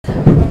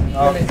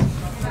Ja.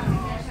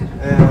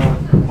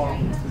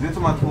 Det är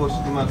de här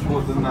två,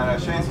 den här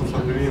tjejen som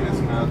satt bredvid mig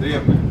som jag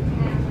drev med.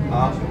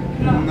 Ja.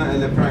 Hon,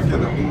 eller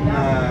prankade,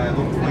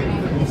 de var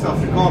inte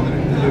afrikaner,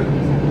 eller hur?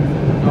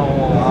 Ja,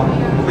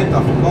 de är inte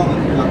afrikaner,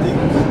 de är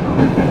latinos.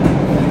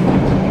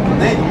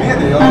 Nej, de är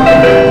det.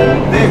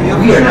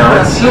 We are now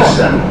at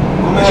Slussen.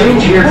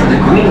 Change here for the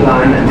Green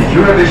Line and the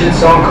Eurovision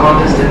Song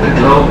Contest at the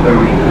Globe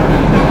Arena.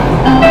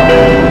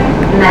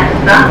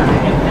 Nästa,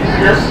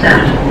 Slussen,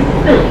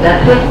 byter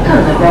till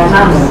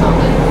tunnelbanan mot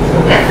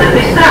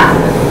Hässelby strand,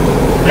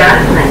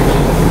 Garsnäck,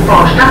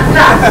 Farsta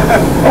strand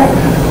och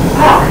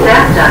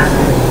Hagsätra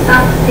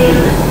samt till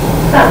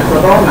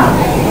Saltsjöbanan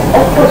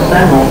och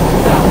bussar mot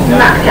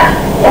Nacka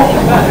och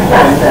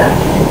Värmdö.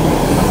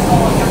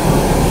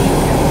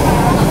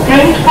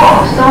 Tänk på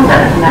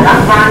avståndet mellan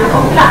vagn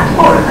och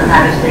plattform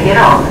när du stiger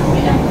av.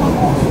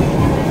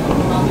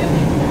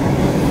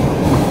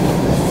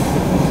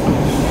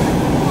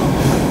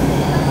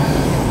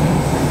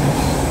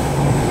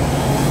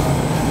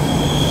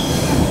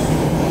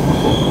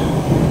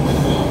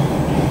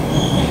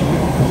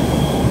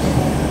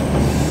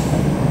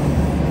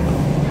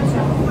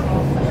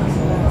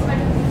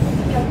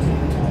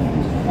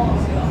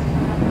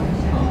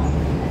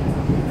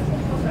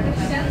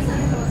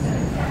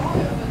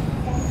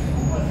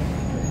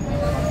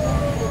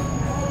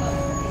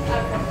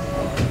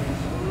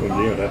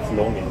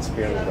 Lång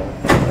inspelning där.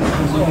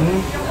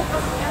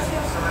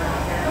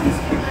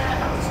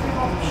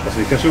 Alltså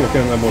vi kanske åker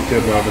den där bort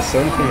till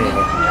Centrum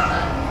eller?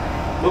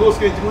 Vadå,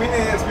 ska vi inte gå in i,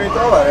 ska vi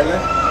inte av här eller?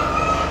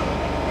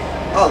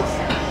 Alls?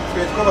 Ska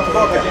vi inte komma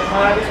tillbaka?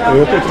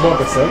 Vi åker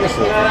tillbaka sen i så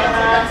fall.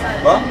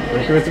 Va? Vi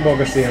åker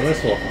tillbaka senare i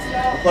så fall.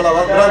 Och kolla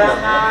branden?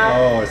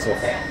 Ja, i så fall.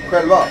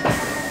 Själva?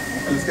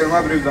 Eller ska de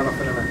här brudarna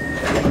följa med?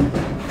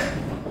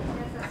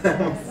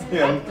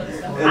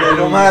 Eller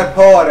de här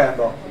paren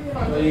då? Det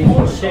var ju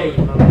en tjej,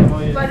 men det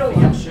var ju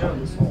fel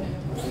kön.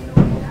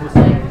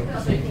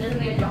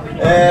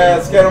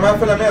 Ska de här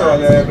följa med då,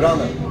 eller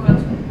branden?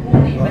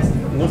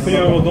 De får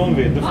göra vad de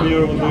vill, du får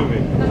göra vad du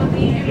vill.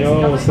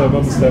 Jag och Sebbe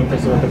har bestämt oss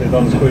att åka till ett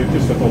annat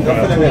sjukhus för att åka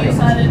här tåget.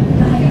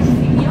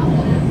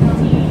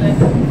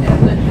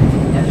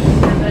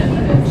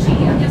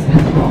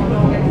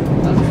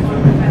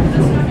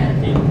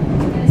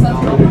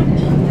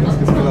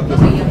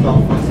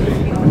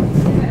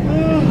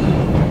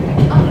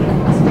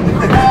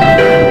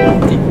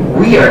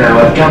 We are now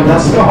at Gamla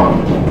stan.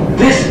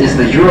 This is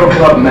the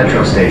Euroclub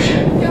metro station.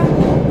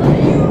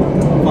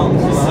 Fan,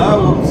 sådana här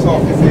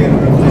saker ser du.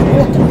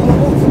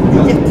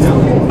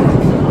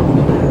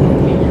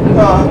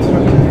 Ja, jag tror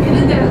det.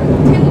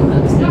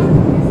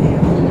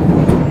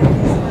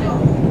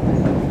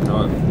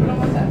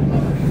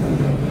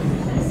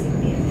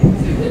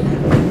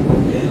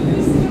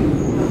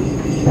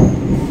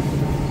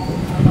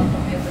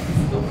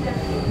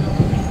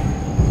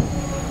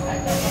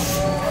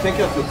 Jag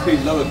tänker att du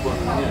trillade på en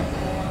linje.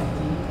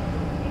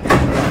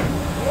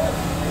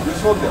 Du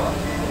såg det, va?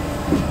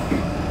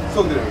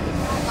 Såg du det?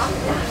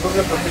 Såg du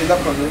att du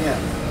trillade på en linje?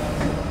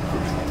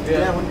 Ja,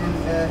 und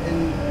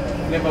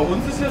bei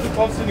uns ist ja, du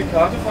brauchst eine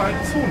Karte für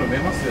eine Zone,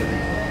 mehr machst du ja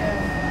nicht.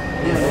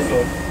 Ja, also.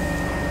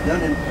 Ja,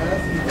 dann ist es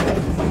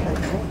halt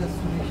so, dass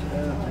du dich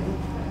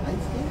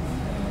einscannst.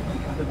 Die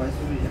Karte weißt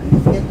du, wie du dich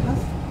eingescannt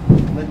hast.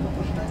 Und wenn du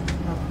aussteigst,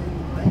 nach dem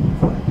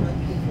 1, 2, 3,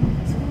 4, 5, 6,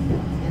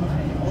 scannst du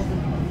die aus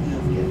und machst du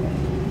das Geld.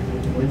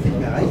 Wenn es nicht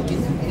mehr reicht,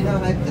 gehst du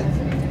innerhalb des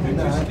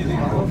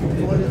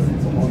Außenvolles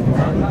zum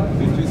Automat.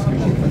 Schickst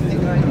das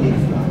Ding rein,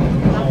 legst du an.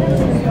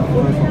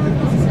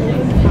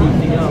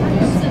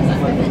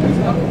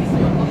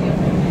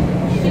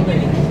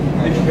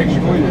 Ich krieg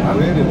Schmui, ja,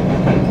 rede.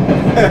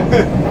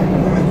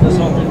 Det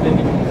sa inte det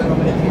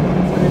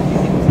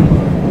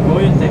var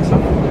ju inte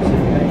exakt.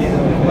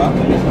 Va?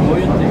 Det var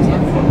ju inte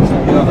exakt.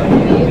 Ja,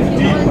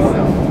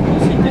 Du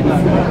sitter där.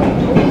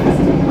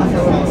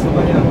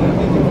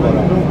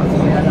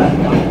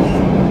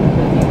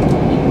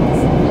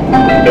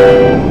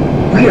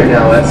 We are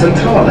now at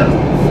Centralen.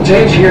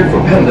 Change here for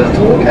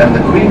pendeltåg and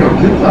the Green or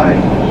Blue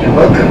Line. And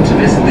welcome to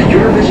visit the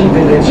Eurovision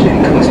Village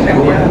in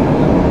Kungsträdgården.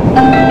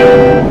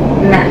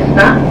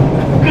 Nästa,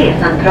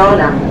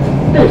 T-centralen,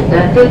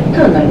 byter till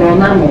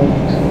tunnelbanan mot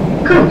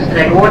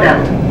Kungsträdgården,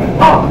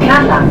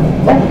 Akalla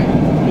och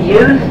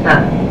Hjulsta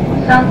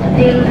samt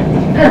till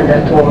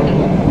pendeltåg.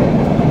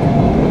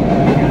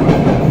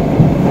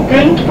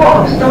 Tänk på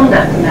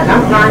avståndet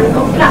mellan vagn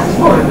och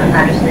plattform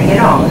när du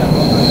stiger av.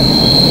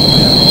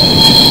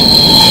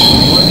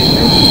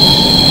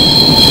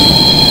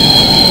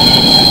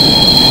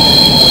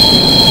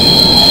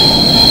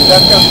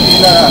 Jag ska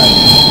spela här.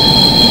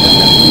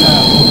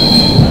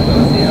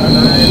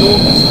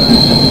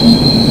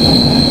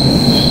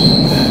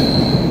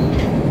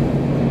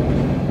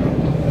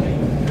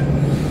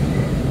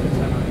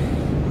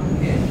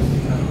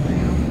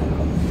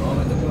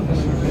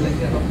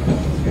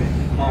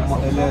 Mamma,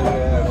 eller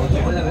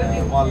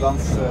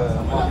Mallans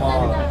mamma.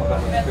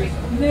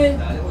 Nej,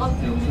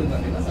 alltid.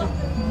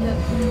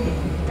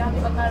 Jag hade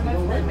varit närmare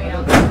för dig med.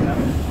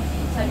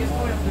 Så här, just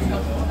får du ska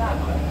stå där.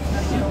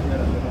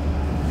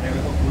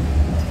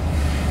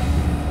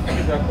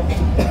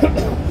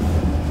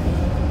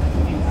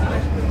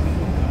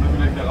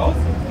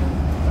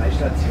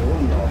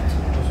 Stationen noch.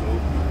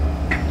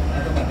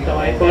 Då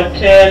vi går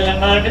till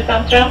Mörby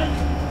Centrum.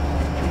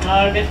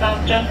 Mörby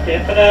Centrum, se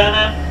på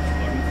dörrarna.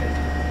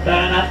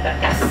 Dörrarna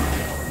stängda.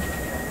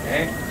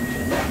 Nej.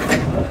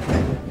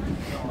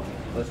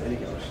 Was will ich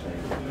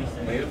aussteigen?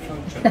 Mail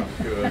function.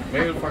 Good.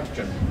 Mail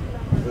function.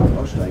 Ich will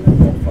aussteigen.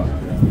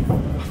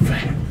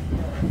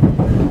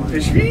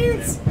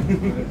 Verschwind's!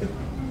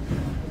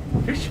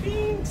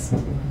 Verschwind's!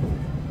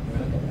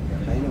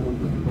 Keine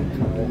Runde.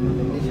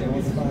 Nicht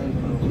ausfallen,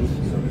 nicht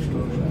so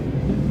gestorben.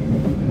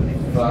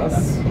 Was?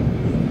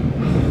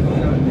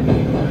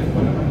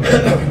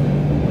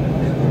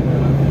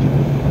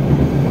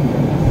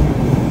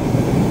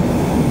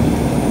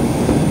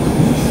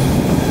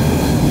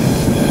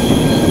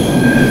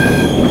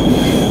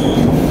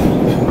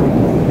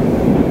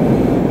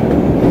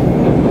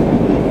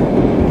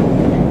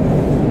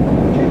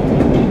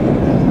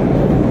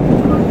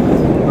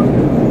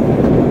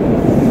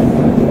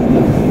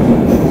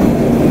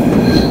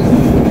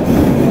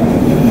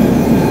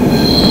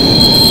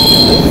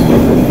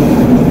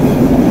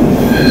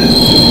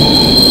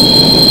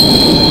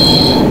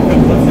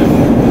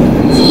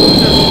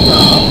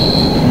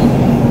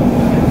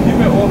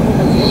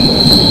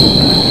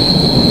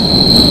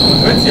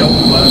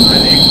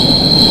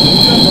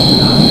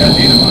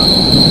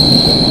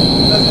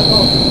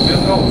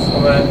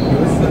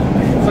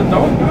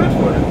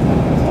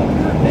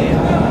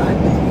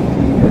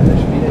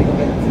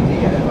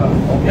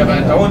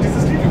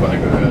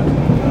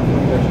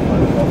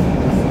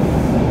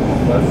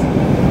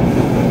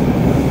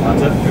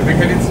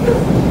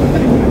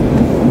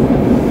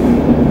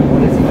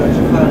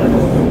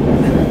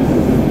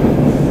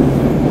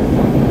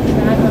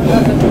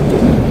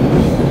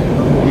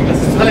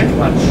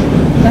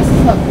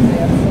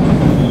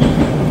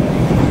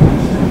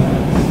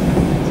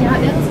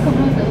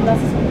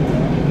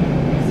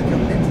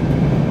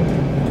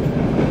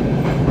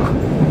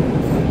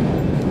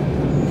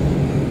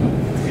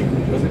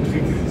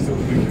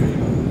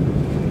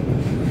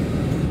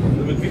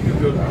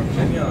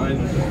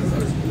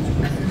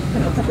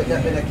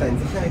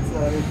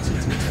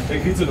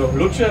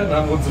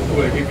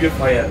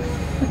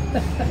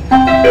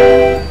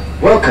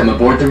 Welcome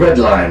aboard the Red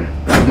Line.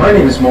 My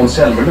name is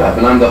SummerADDE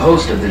and I'm the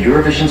host of the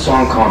Eurovision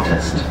Song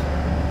Contest.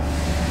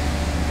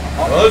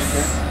 Was?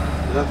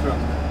 Det tror jag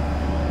inte.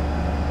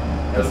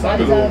 Das war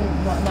Dieser gelogen.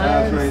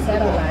 normalen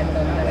Serverline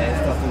oder wie Nee,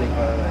 ist das doch heißt. nicht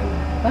mal rein.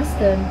 Was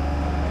denn?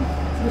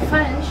 Sind wir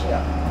falsch?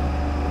 Ja.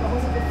 Warum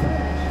sind wir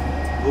falsch?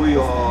 Då är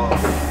jag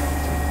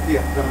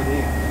Petra med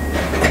det.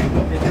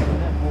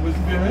 Wo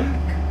müssen wir hin?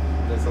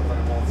 Det är så att han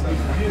är Månsson.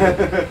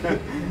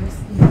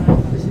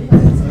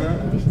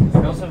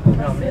 Jag som är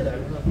programledare.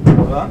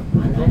 Va?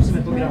 De som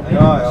är programledare.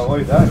 Ja, jag var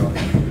ju där då.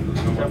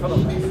 Träffa dem.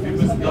 Wir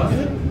müssen da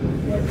hin.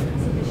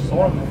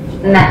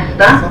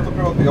 Nästa Satt och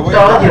pratade. Jag var ju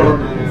där. station.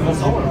 Was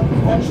soll man?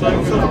 Jag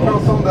satt och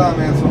pratade om det här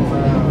med som...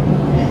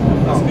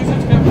 Das ist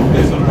ein Treffen. Det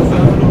är så att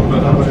säga nummer.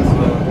 Där var det så...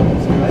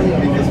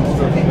 Vilka som stod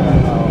där.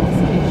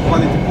 Det var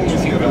lite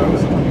komiska där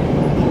också.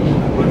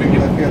 Und wir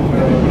gehen auf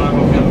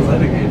die andere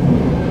Seite gehen.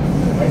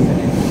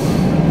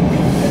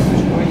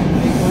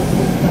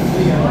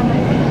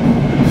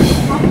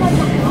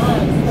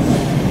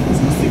 Das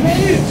kostet die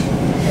Welt.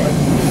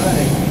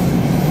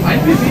 Ein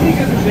viel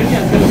weniger bestellen,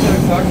 als wenn ich ja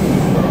gesagt habe.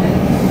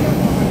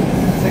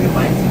 Ist ja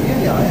gemein zu dir?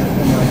 Ja, ja.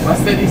 Was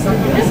denn? Ich sag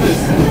nur, wie es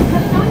ist.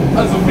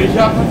 Also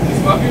Micha, es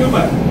war wie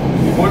immer.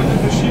 Die wollte in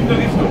verschiedene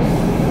Richtungen.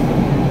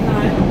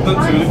 Nein.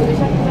 Natürlich. Ich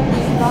habe gesagt, wir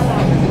müssen da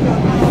lang.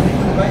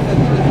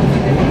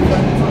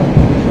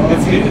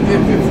 Jetzt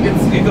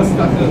redet das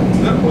Ganze,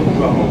 ne? Und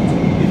überhaupt.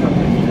 Ich hab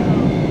nicht.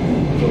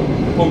 So,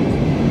 Punkt.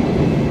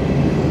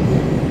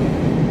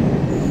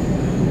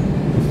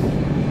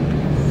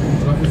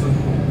 Dafür sind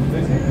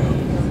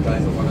da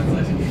ist auf der anderen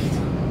Seite nicht.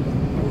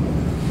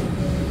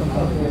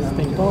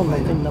 Stängt av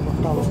någonting där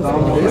borta.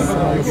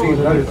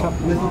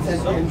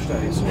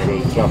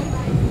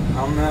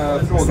 Han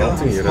frågade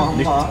hans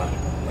mamma,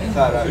 så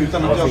här, utan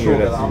att jag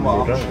frågade, han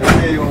bara,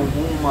 hej och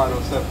Omar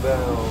och Sebbe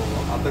och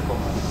Adde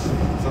kommer.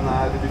 Så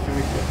nej, det blir för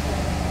mycket.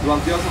 Det var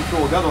inte jag som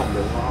frågade om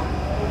det.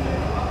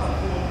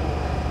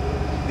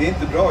 Det är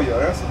inte bra att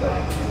göra så där.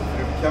 För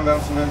det kan vem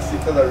som helst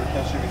sitta där och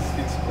kanske visst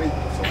finns skit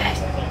och så.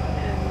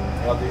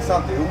 Ja, det är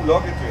sant, det är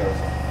olagligt att göra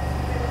så.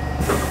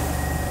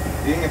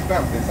 Det är inget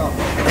skämt, det är sant.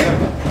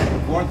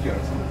 Det går inte att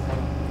göra så.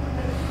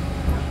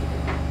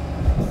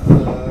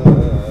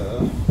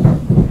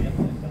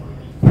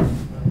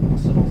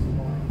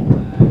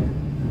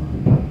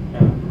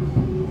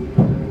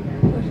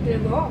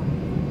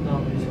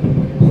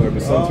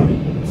 Centrum.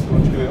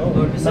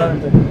 Mörby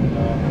Centrum.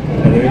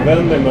 När vi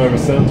vänder Mörby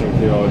Centrum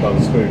till jag ett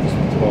alldeles sjukt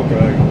och tillbaka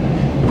vägen.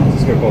 Så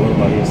ska jag kolla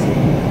de här hissen.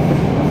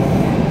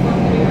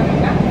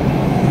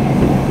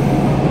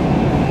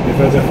 Det är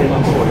för att jag filmar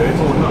på. Jag är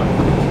tårnad.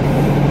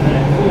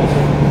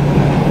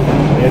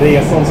 Det är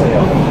resan som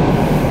gäller.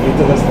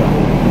 Inte resten.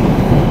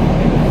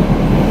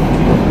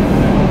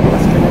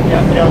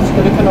 Jag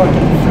skulle kunna åka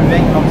till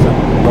Fyrängen också.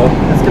 Ja.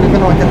 Jag skulle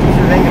kunna åka till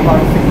Fyrängen bara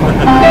och filma.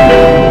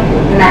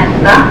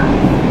 Nästa,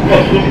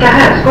 Tekniska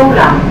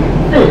högskolan,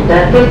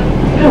 byter till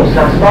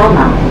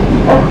Roslagsbanan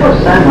och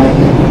bussar mot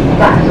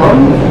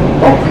Vaxholm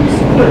och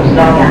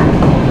Roslagen.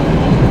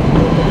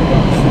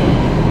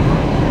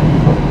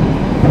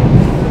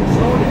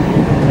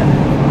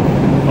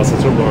 Alltså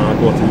jag tror bara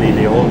att gå till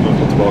Liljeholm och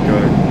gå tillbaka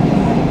väg.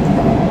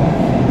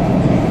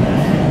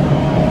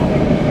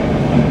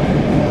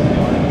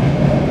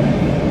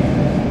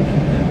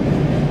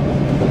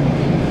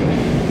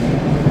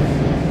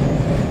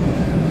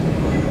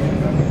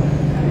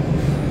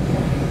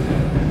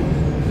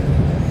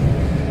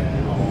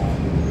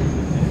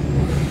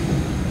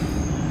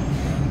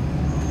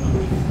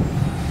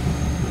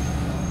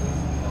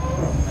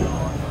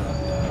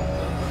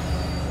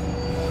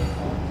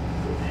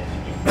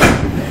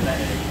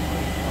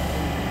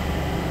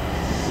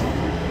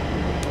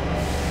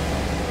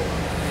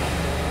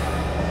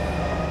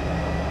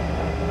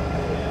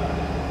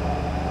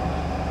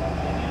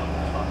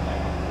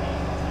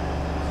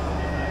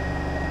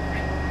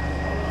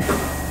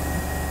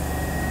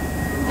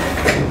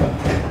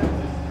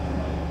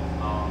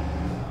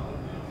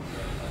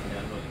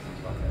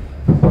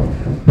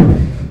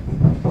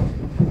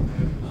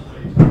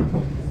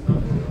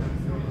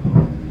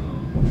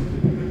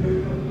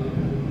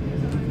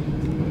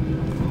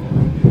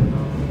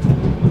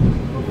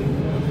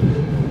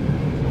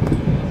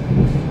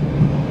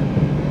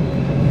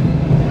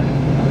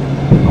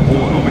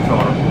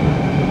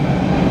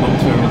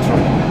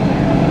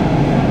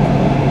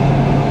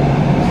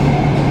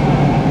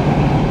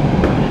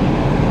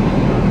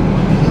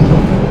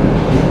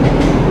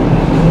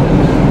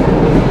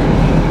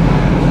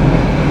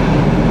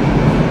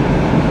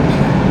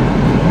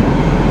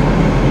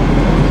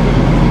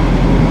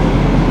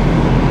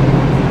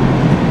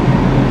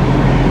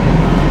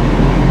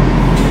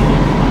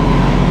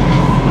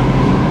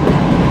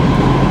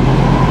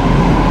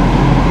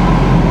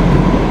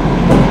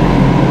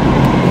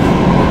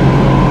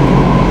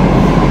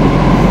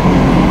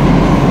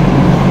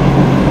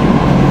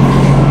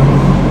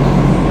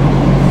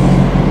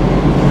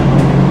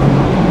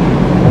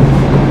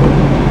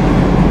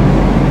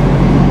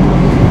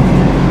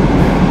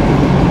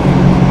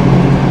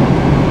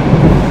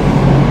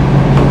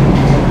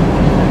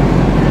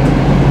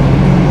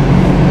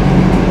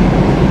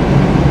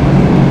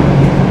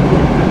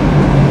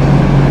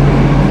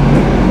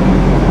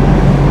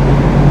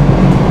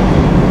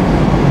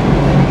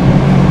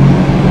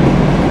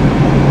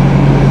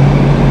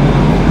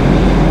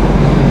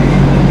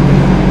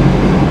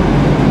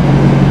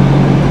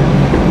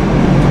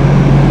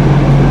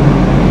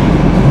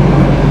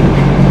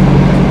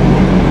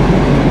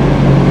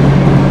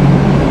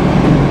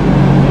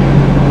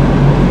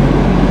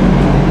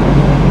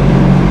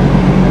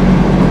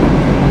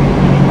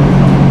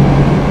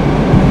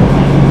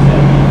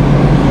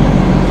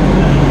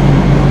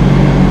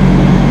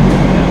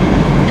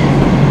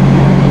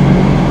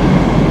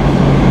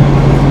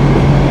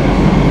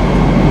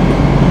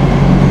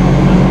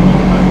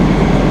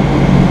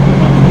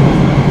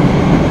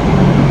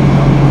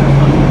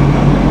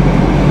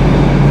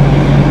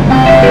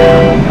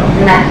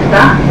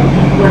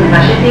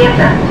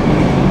 universitetet.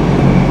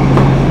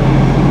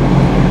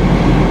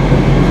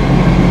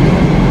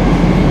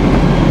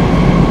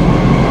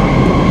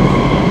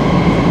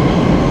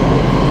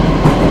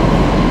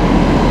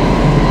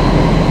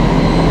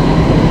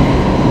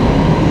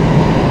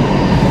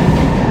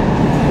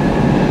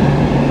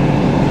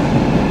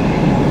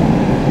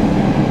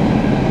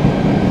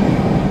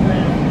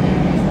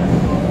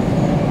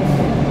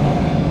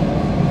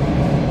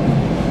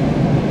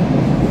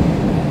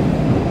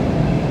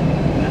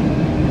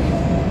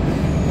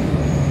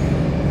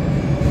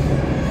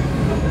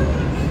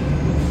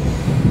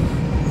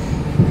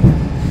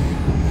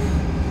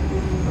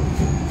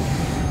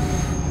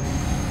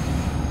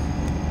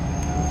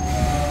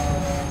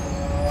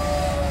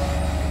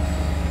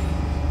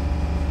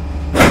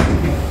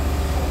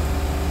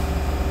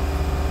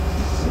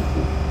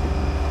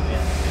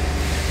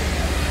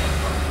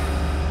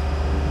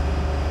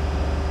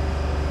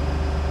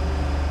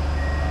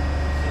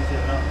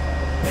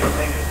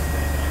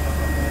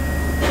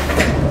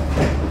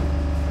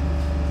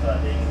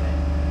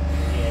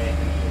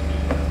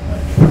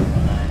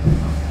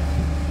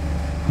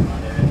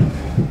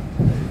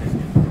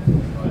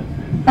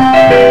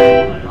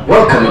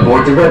 Welcome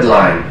aboard the Red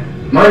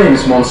Line. My name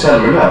is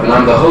SummerADDE and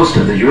I'm the host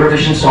of the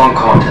Eurovision Song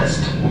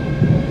Contest.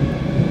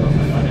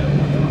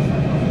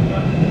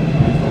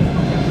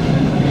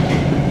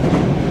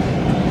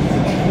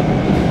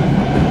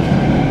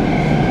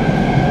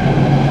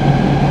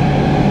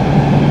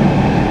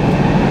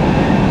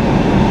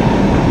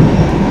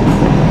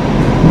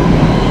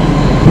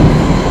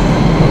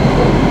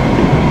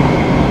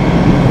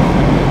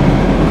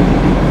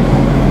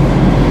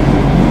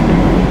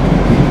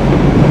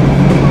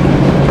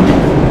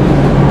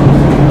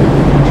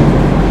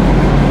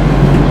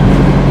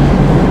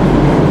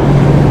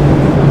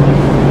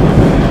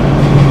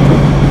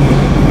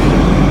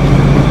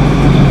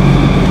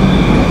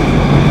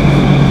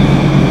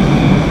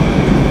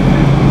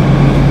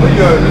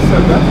 gör det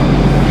Sebbe?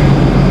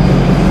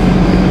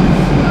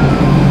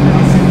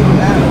 Han sitter och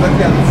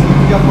verkligen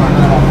slickar på den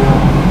här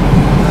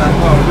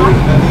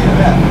hörluren där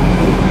nere.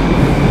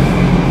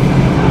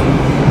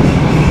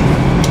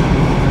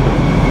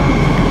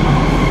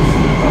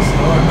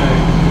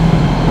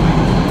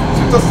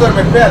 Sluta störa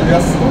mig själv,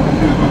 jag står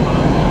nu.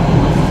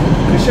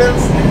 Det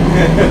känns...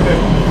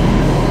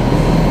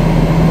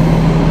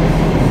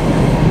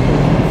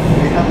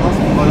 Vi hämnas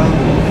på varandra.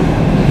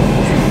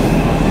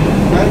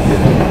 Märker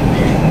du?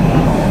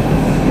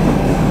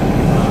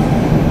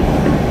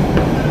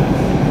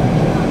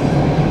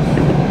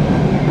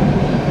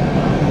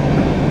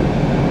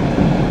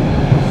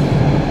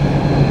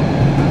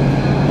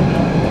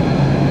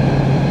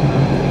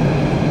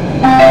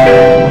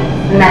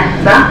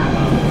 Nästa.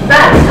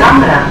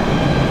 Bergshamra.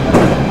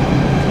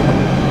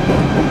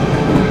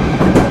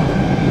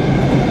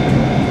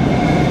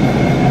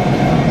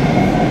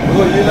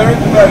 Gillar du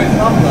inte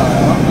Bergshamra?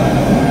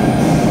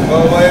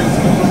 Vad är det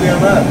som är problem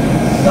här?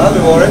 Jag har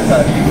aldrig varit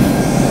här.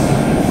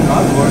 Jag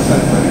har aldrig varit här.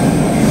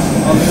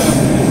 Aldrig.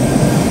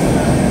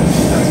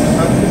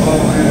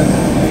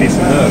 Finns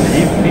det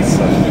övergiven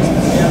pissar?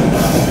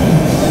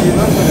 Jag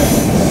gillar inte det.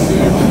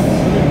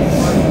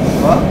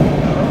 Va?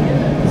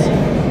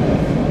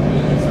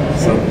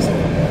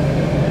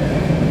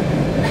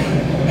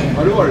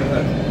 Har du varit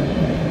här?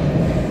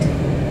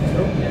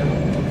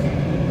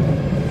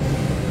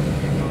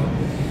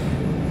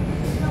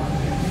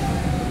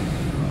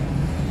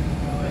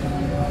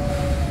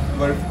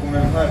 Vad är det för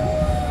kommun här?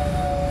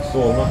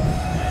 Solna.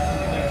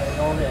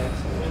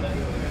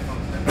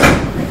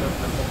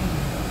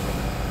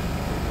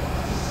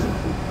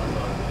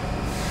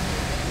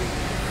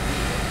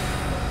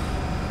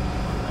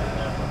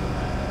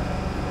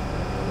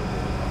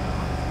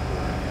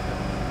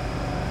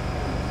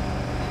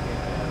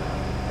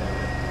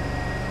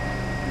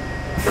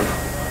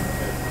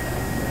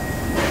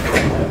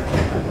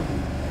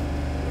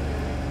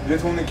 Du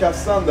vet hon i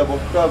kassan där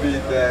borta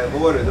vid,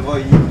 vad var det? Det var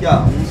Ica.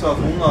 Hon sa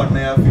att hon har,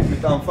 när jag fick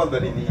mitt anfall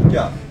där inne i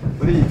Ica.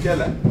 Var det Ica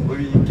eller? Var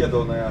det Ica då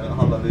när jag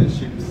handlade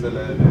chips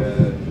eller,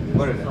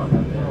 var det det?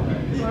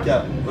 Ica.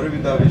 Var det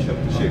där vi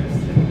köpte chips?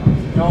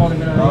 Ja, det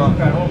menar jag.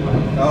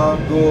 Ja,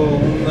 då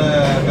hon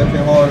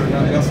verkligen har,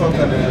 jag sa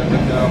till henne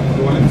att jag var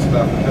dåligt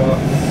sådär. Jag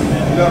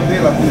glömde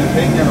hela tiden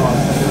pengarna och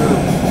allt.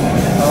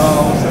 Ja,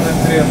 och sen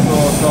efter det så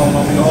sa hon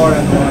om jag har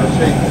en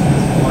tjej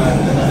som är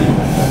bensin.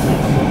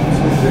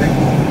 Så direkt.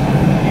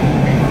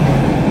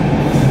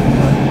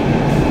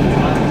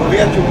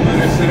 Vet ju hur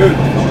det ser ut,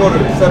 förstår du?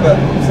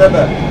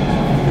 Sebbe,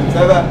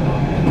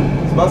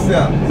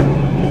 Sebastian,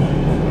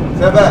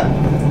 Sebbe.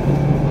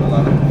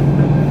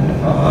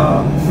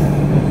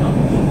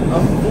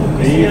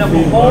 Fokusera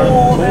på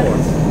havet.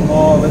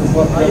 Havet,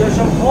 vad jag gör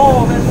som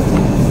havet.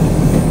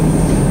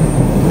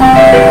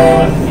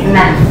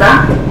 Nästa.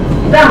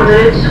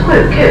 Danderyds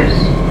sjukhus.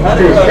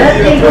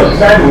 Byte till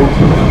bussar mot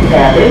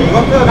Täby,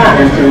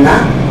 Vallentuna,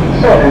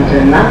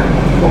 Sollentuna,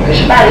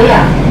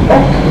 Åkersberga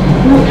och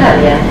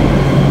Norrtälje.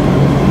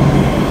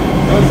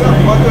 Jag har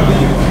sagt, vad gör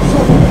vi? Så.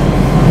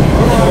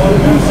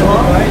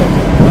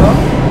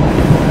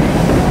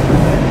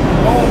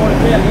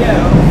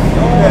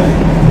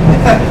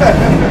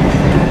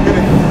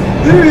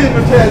 Du är i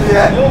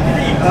Norrtälje! Jag åker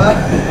dit!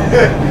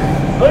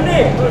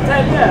 Hörrni,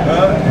 Norrtälje!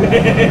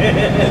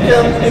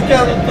 Ni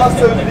kan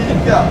passa ut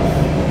lika.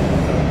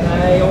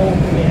 Nej, jag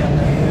åker med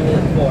henne. Jag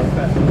är kvar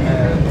själv.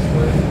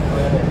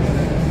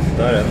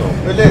 Där är någon.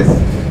 Ullis!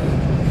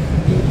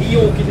 Vi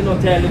åker till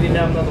Norrtälje, vi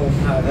lämnar dem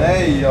här.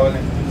 Nej, jag vill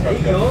inte bli Det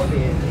trackad. gör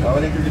vi. Jag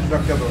vill inte bli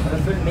trackad då.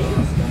 Följ med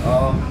oss då.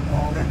 Ja.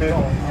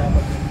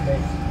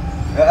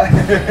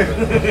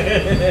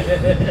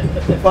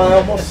 Fan,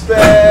 jag måste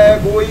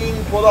gå in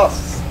på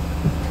dass.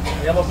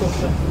 Jag måste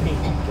också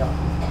pinka.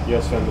 Ge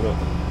oss 5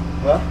 minuter.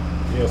 Va?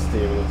 Ge oss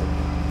 10 minuter.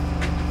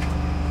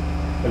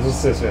 Eller så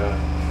ses vi här.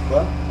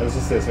 Va? Eller så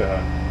ses vi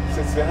här.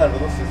 Ses vi här?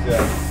 Vadå ses vi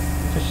här?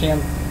 För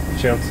sent.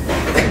 Känt.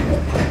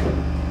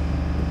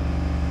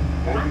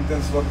 Jag vet inte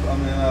ens vart jag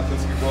menar att jag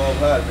ska gå av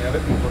här, men jag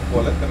vet inte vart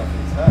toaletterna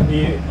finns här.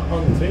 I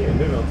entrén,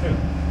 det är entrén.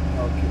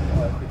 Ja, okej.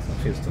 Ja,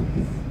 skitsamma.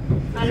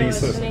 Finns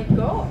det. Hallå, ska ni inte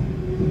gå av?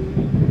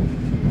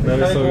 När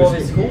vi Kan vi såg gå av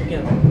i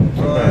skogen?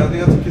 Ja,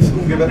 jag tycker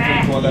skog är bättre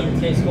än toalett.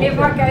 Okej, Vi skogen.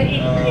 backar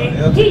in.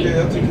 Jag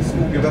tycker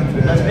skog är bättre.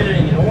 Här spelar det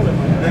ingen roll.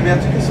 Nej, men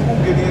jag tycker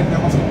skogen är, när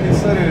man ska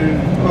pissa är det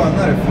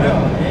skönare.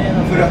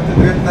 För att du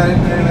vet, när det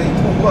är i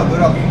toa, då är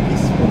det alltid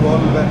piss på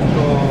golvet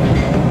och...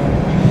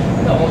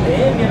 Ja, det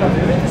är mer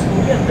naturligt i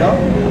skogen. Ja.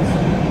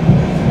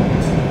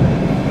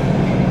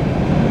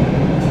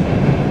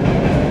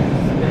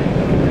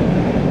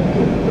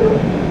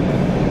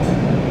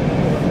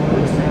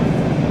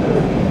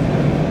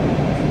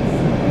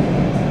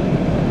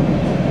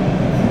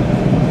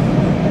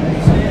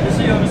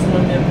 Så gör vi som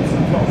en del på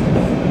centralt.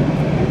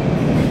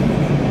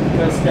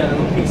 Får jag ställa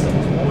och pissa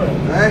på spåren?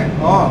 Nej,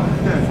 ja.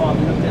 Fan,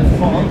 det luktar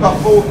fan. Min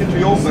pappa åker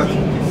till jobbet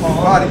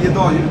varje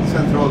dag ut till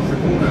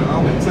centralstationen. Han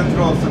åker till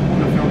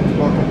centralstationen fram och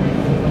tillbaka.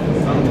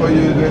 Han tar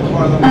ju, du vet,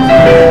 bara de...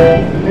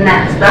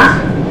 Nästa.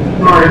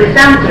 Mörby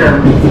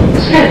Centrum.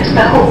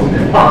 Slutstation.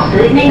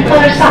 Avstigning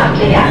för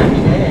samtliga.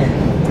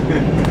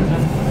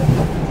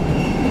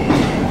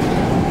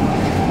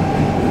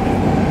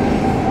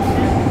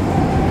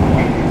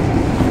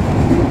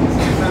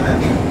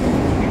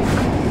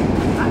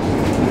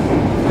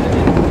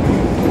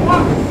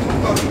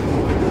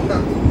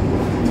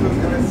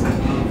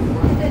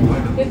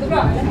 Det går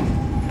bra, eller?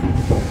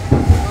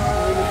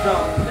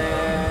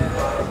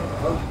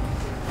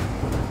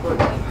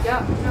 Ja,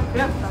 jag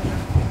berättar.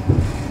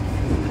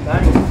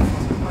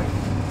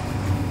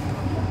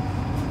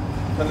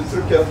 Kan du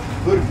trycka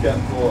burken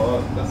på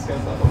väskan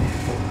så här?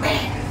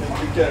 Jag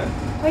trycker den.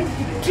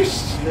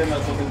 Det är med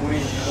så att det går in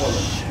i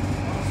hålet.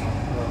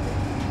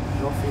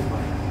 Jag filmar.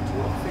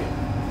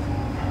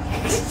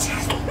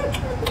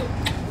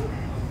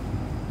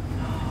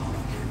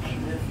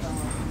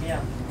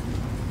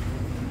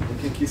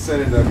 Jag kan kissa i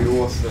den där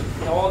gråsen.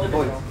 Ja, det blir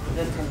bra.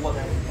 Det tål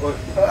det. Oj.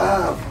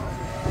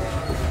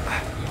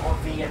 Jag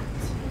vet.